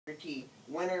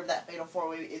Winner of that Fatal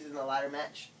 4-Way is in the ladder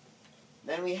match.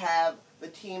 Then we have the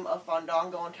team of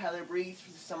Fandango and Tyler Breeze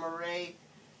for Summer Rae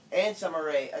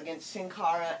against Sin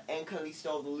Cara and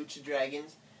Kalisto of the Lucha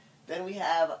Dragons. Then we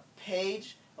have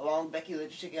Paige along with Becky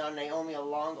Lynch taking on Naomi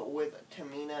along with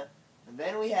Tamina. And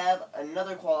then we have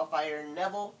another qualifier,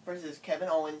 Neville versus Kevin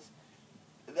Owens.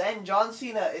 Then John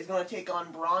Cena is going to take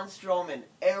on Braun Strowman,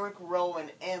 Eric Rowan,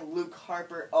 and Luke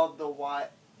Harper of the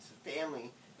Wyatt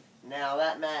family. Now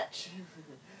that match,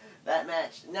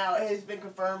 now it has been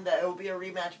confirmed that it will be a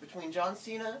rematch between John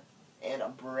Cena and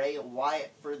Bray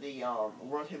Wyatt for the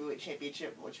World Heavyweight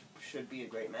Championship, which should be a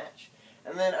great match.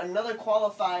 And then another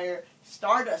qualifier,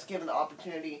 Stardust given the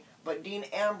opportunity, but Dean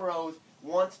Ambrose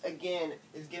once again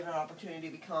is given an opportunity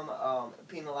to become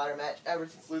be in the ladder match ever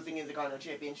since losing his Intercontinental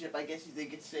Championship. I guess they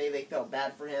could say they felt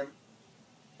bad for him.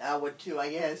 I would too,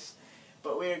 I guess.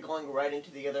 But we are going right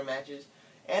into the other matches.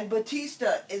 And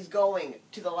Batista is going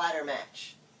to the ladder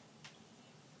match.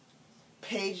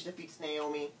 Paige defeats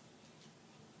Naomi.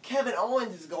 Kevin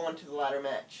Owens is going to the ladder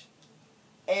match.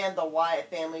 And the Wyatt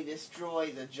family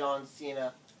destroys John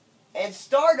Cena. And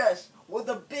Stardust with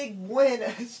a big win.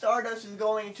 Stardust is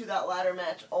going into that ladder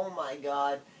match. Oh my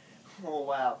god. Oh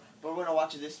wow. But we're going to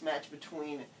watch this match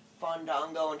between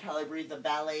Fandango and Tyler Breeze, the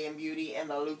Ballet and Beauty, and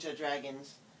the Lucha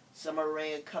Dragons. Summer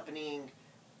Rae accompanying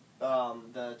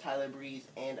the Tyler Breeze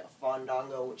and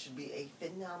Fandango, which should be a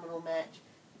phenomenal match.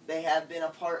 They have been a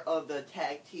part of the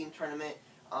tag team tournament.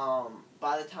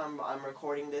 By the time I'm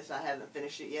recording this, I haven't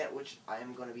finished it yet, which I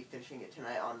am going to be finishing it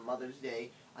tonight on Mother's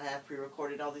Day. I have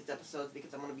pre-recorded all these episodes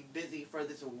because I'm going to be busy for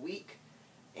this week.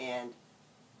 And,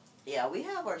 yeah, we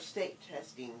have our state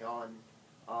testing on,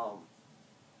 what's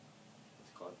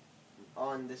it called?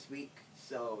 On this week,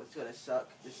 so it's going to suck.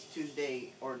 This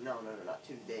Tuesday, or no, not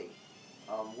Tuesday.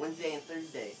 Wednesday and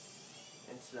Thursday.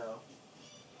 And so...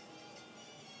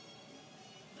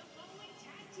 The following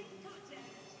tag team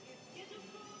contest is scheduled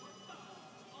for one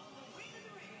fall on the way to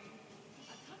the ring.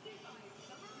 Accompanied by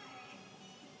Summer Rae,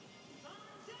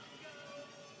 Fandango,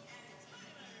 and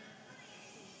Tyler Breeze.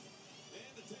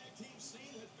 And the tag team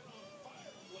scene has been on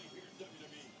fire of late here in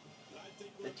WWE. And I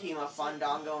think the team of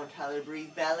Fandango and Tyler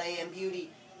Breeze, Ballet and Beauty,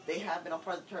 they have been a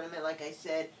part of the tournament, like I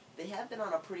said. They have been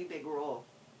on a pretty big roll.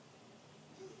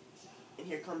 And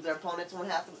here comes their opponents,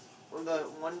 one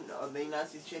of the United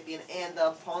States champion, and the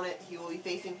opponent he will be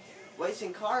facing,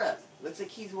 Sin Cara. Looks like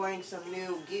he's wearing some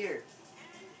new gear.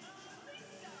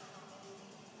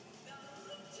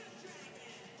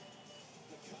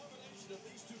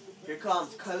 Here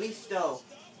comes Kalisto,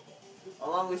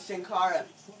 along with Sin Cara.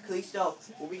 Kalisto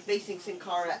will be facing Sin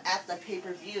Cara at the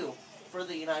pay-per-view for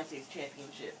the United States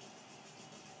Championship.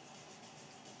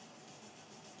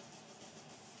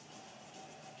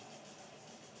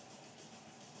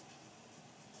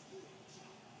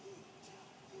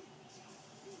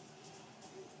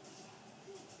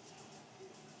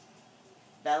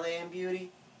 Ballet and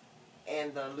Beauty,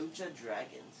 and the Lucha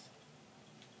Dragons.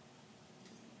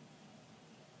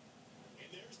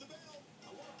 And there's the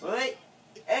bell. Wait,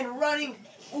 and running.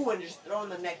 Ooh, and just throwing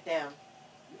the neck down.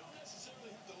 You don't necessarily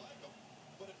have to like them,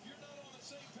 but if you're not on the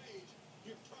same page,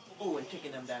 you're probably... Ooh, and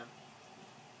taking them down.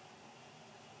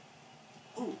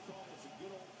 Ooh.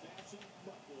 Yeah,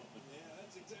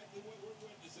 that's exactly what we're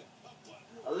witnessing.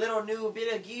 A little new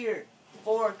bit of gear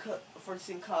for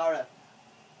Sin Cara.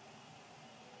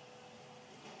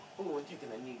 Ooh, and taking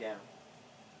the knee down.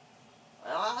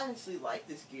 I honestly like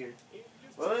this gear.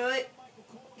 Wait.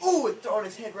 Ooh, and throwing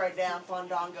his head right down,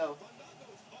 Fandango.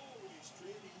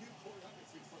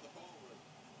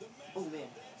 Oh, man.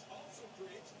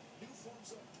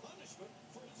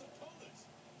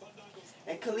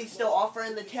 And Kalisto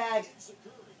offering the tag.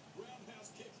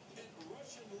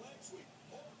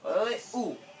 Wait.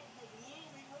 Ooh.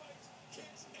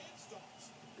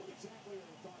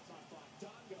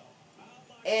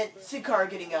 And Sin Cara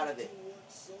getting out of it.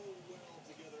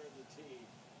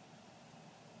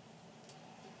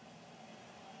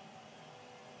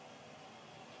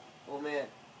 Oh man.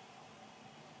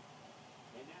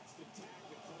 And that's the tag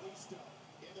to Kalisto.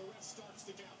 And the ref starts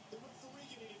to count. The referee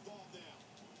getting involved now.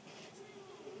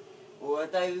 Oh, I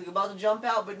thought he was about to jump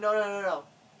out, but no. You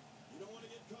don't want to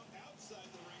get caught outside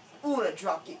the ring. Ooh, and a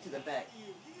drop kick to the back.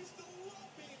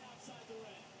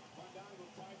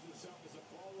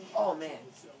 Oh man.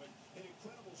 An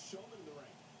incredible showman in the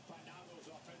ring.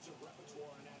 Fandango's offensive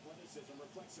repertoire and athleticism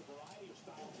reflects a variety of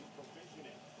styles he's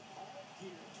proficient in, all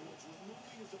geared towards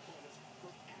removing his opponents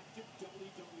from active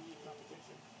WWE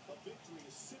competition. A victory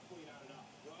is simply not enough.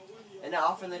 And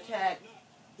now offering the tag.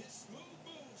 His smooth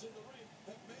moves in the ring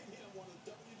have made him one of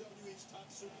WWE's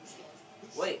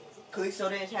Wait, Kalisto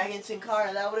didn't tag in Sin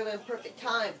Cara. That would have been perfect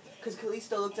time. Because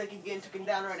Kalisto looks like he's getting taken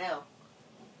down right now.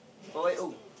 Oh, wait,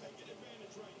 ooh.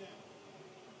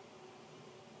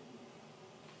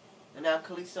 And now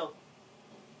Kalisto.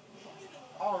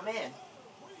 Oh, man.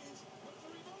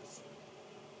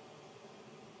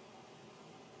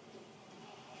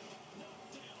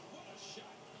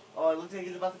 Oh, it looks like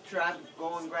he's about to try to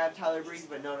go and grab Tyler Breeze,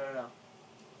 but no.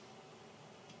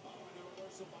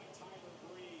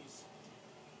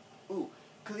 Ooh,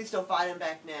 Kalisto fighting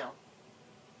back now.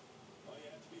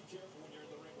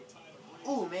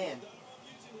 Ooh, man.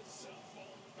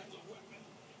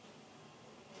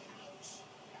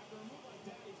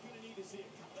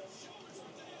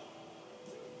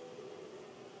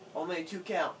 Only 2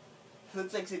 count.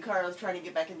 Looks like Sin Cara was trying to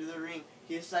get back into the ring.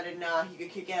 He decided now he could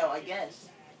kick out, I guess.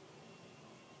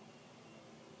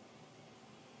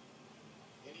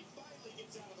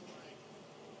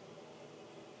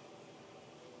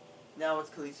 Now what's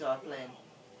Kalisto plan?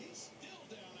 He's still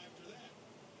down after that.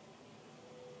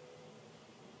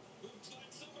 Looks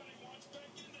like somebody wants back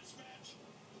in this match.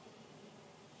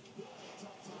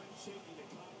 Tough time shaking the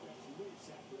confidence loose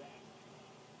after that.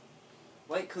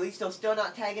 Wait, Kalisto still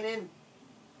not tagging in.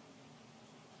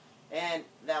 And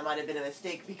that might have been a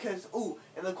mistake because, ooh,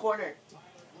 in the corner. Tyler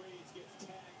Breeze gets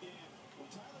tagged in. Well,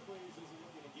 Tyler Breeze isn't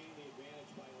looking to gain the advantage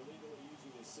by illegally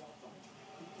using his cell phone.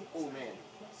 Ooh, man.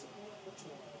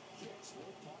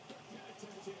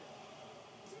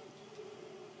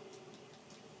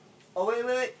 Oh,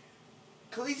 wait.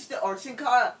 Kalisto, or Sin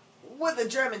Cara, with a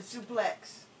German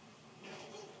suplex.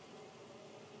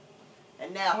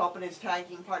 And now, helping his tag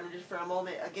team partner just for a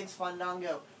moment against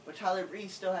Fandango. But Tyler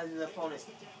Breeze still has his opponent.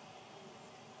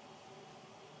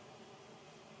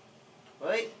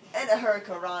 Wait, and a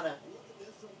Hurricanrana.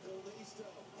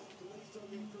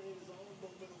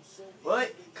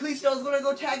 Wait, Kalisto's gonna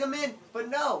go tag him in, but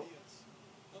no.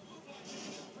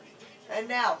 And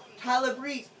now, Tyler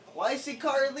Breeze. Why is Sin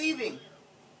Cara leaving?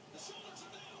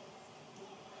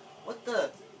 What the?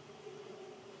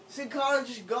 Sin Cara's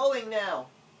just going now.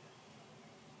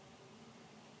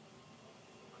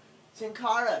 Sin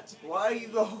Cara, why are you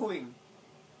going?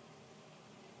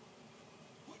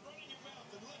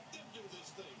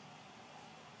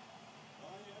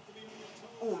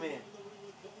 Oh, man.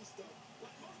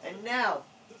 And now,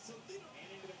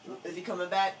 is he coming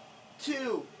back?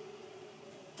 2.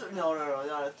 No,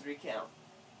 not a 3 count.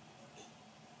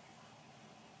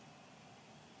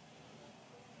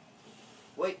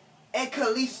 Wait, and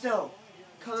Kalisto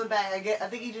coming back. I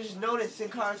think he just noticed Sin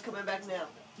Cara's coming back now.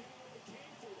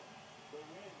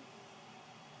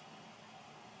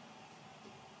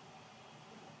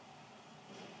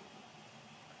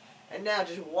 And now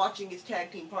just watching his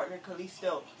tag team partner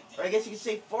Kalisto, or I guess you could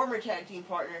say former tag team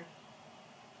partner,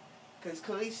 because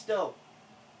Kalisto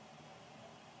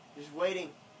just waiting.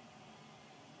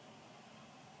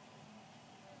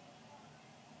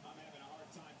 I'm having a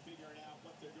hard time figuring out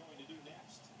what they're going to do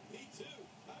next. Me too.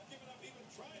 I've given up even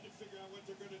trying to figure out what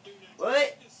they're going to do next.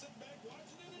 What? Just sit back,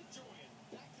 watching and enjoying.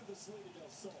 Back to the Salida del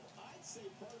Sol. I'd say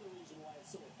part of the reason why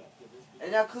it's so effective is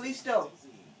because And now Kalisto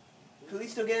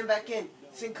getting back in.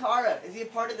 Sin Cara, is he a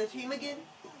part of the team again?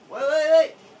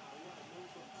 Wait.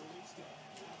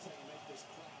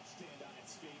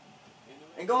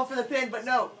 And going for the pin, but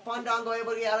no. Fandango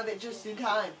able to get out of it just in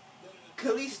time.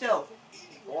 Kalisto.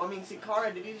 Oh, I mean, Sin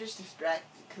Cara, did he just distract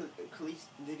Kalisto?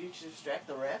 Did he just distract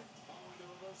the ref?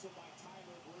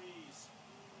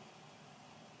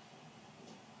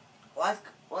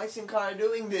 Why is Sin Cara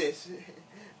doing this?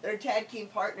 They're tag team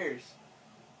partners.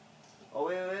 Oh,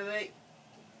 wait. Barely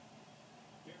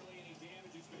any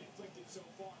damage has been inflicted so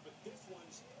far, but this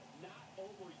one's not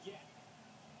over yet.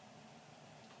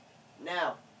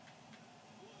 Now.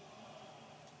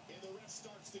 And the ref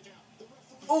starts to count. The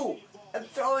referee Ooh, I'm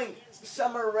throwing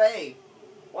Summer Rae.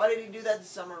 Why did he do that to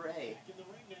Summer Rae? back in the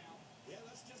ring now. Yeah,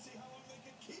 let's just see how long they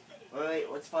can keep it. Wait,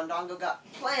 what's Fandango got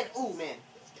planned? Ooh, man.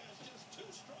 This guy's just too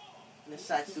strong. And the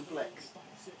side suplex.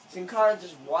 Sin Cara's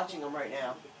just watching him right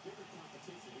now.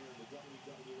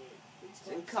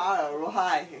 Sin Cara,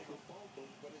 why?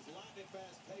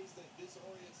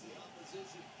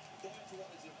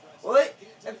 Wait,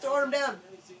 and throwing him down.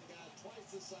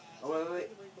 Oh, wait.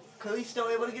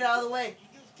 Kalisto able to get out of the way.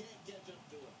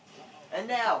 And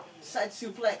now, side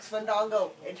suplex,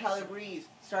 Fandango and Tyler Breeze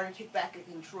starting to take back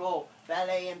control.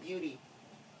 Ballet and Beauty.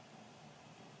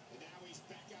 And now he's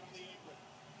back out on the apron.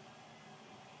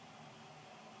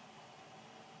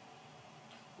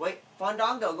 Wait,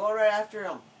 Fandango, go right after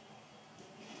him.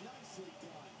 Nicely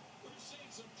done. We're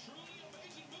seeing some truly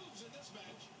amazing moves in this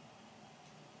match.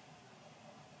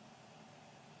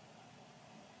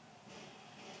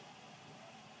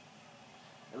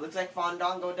 looks like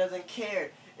Fandango doesn't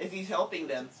care if he's helping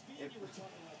them. Speaking you were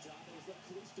talking about, John, that has led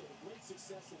Kalisto to great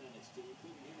success in NXT,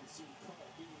 including him and Sin Cara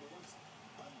being the once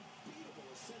unbeatable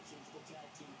ascension to the tag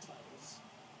team titles.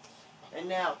 And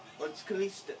now, what's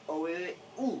Kalisto? Oh, wait.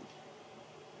 Ooh.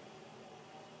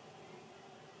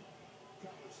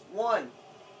 1,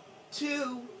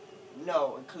 2.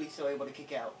 No, and Kalisto able to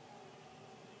kick out.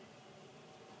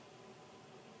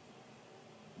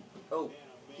 Oh,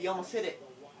 he almost hit it.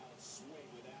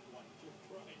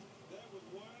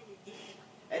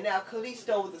 And now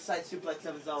Kalisto with the side suplex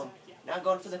of his own. Now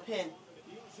going for the pin.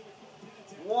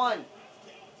 1,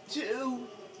 2,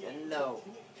 and no.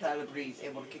 Tyler Breeze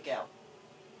able to kick out.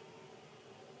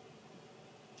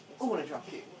 Oh, and a drop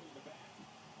kick.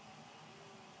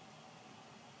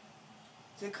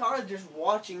 Sin Cara just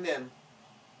watching them.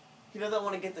 He doesn't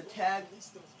want to get the tag.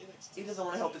 He doesn't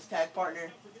want to help his tag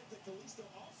partner.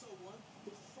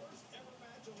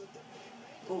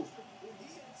 Ooh.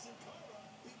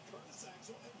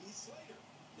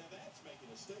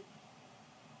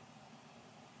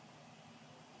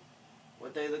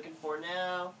 What they looking for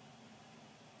now?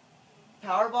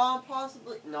 Powerbomb,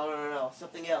 possibly? No.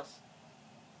 Something else.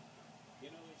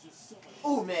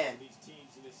 Ooh, man.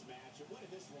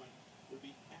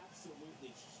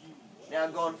 Now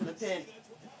going for the pin.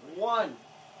 1,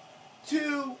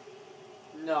 2.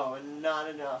 No, not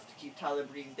enough to keep Tyler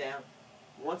Breeze down.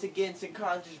 Once again, Sin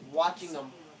Cara just watching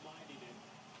him.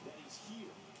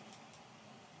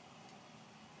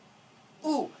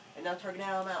 Ooh, and now targeting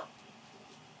him out.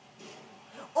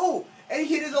 Oh, and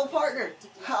he hit his own partner.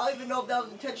 I don't even know if that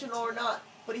was intentional or not,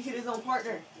 but he hit his own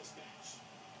partner.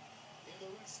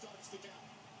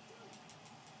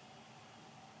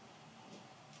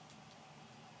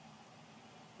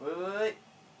 Wait.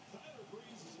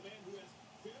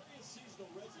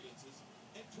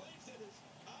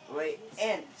 Wait,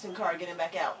 and Sin Cara getting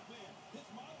back out.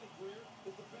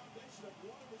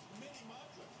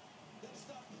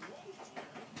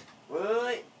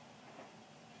 Wait.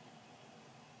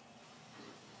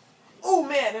 Oh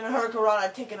man, and a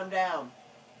Hurricanrana taking him down.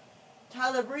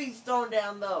 Tyler Breeze thrown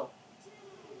down though.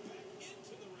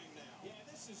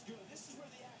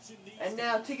 And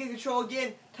now taking control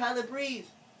again, Tyler Breeze.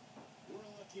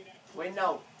 Wait,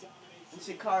 no. And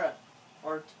Sin Cara.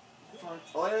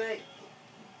 Wait.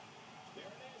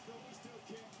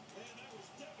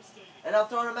 And I'm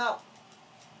throwing him out.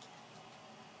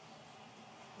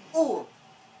 Ooh.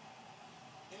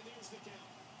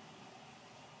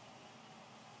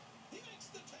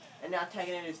 And now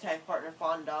tagging in his tag partner,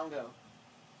 Fandango.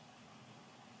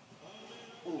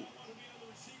 Ooh.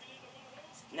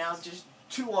 Now it's just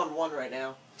 2-on-1 right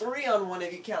now. 3-on-1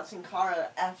 if you count Sin Cara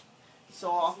so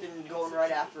often going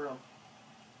right after him.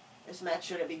 This match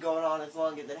shouldn't be going on as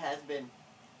long as it has been.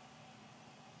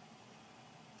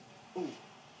 Ooh.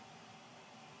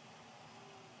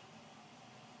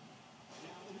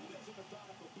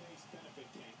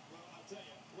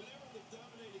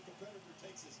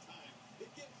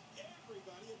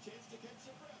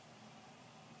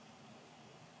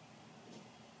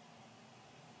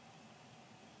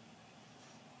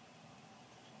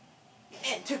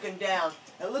 And took him down.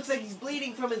 It looks like he's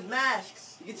bleeding from his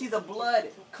mask. You can see the blood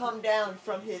come down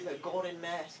from his golden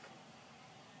mask.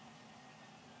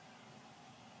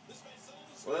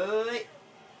 Wait.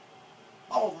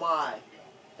 Oh my.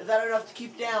 Is that enough to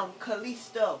keep down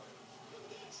Kalisto?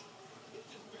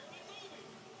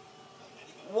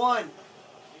 1,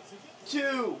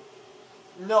 2.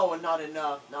 No, not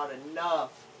enough. Not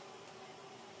enough.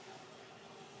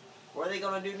 What are they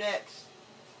going to do next?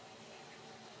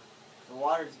 The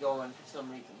water's going for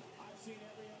some reason.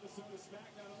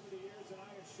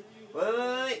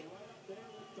 Wait.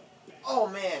 Oh,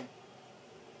 man.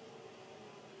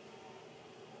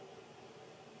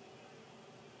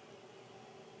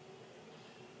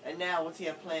 And now, what's he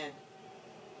have planned?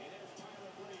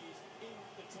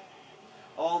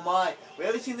 Oh, my. We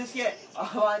haven't seen this yet.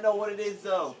 Oh, I know what it is,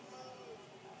 though.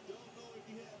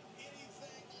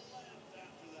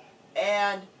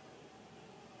 And...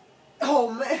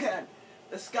 oh, man.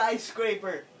 The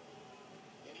skyscraper.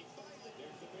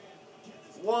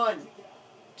 1,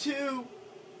 2,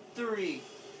 3.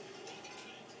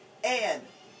 And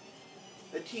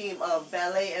the team of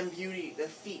Ballet and Beauty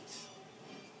defeats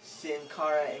Sin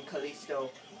Cara and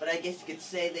Kalisto. But I guess you could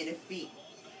say they defeat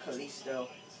Kalisto.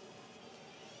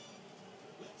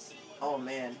 Oh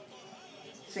man.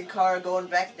 Sin Cara going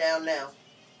back down now.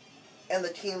 And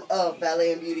the team of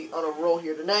Ballet and Beauty on a roll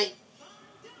here tonight.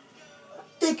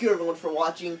 Thank you everyone for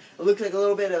watching. It looks like a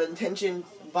little bit of intention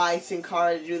by Sin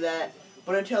Cara to do that.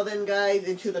 But until then guys,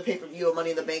 into the pay-per-view of Money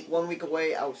in the Bank 1 week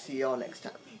away. I'll see y'all next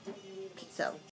time. So.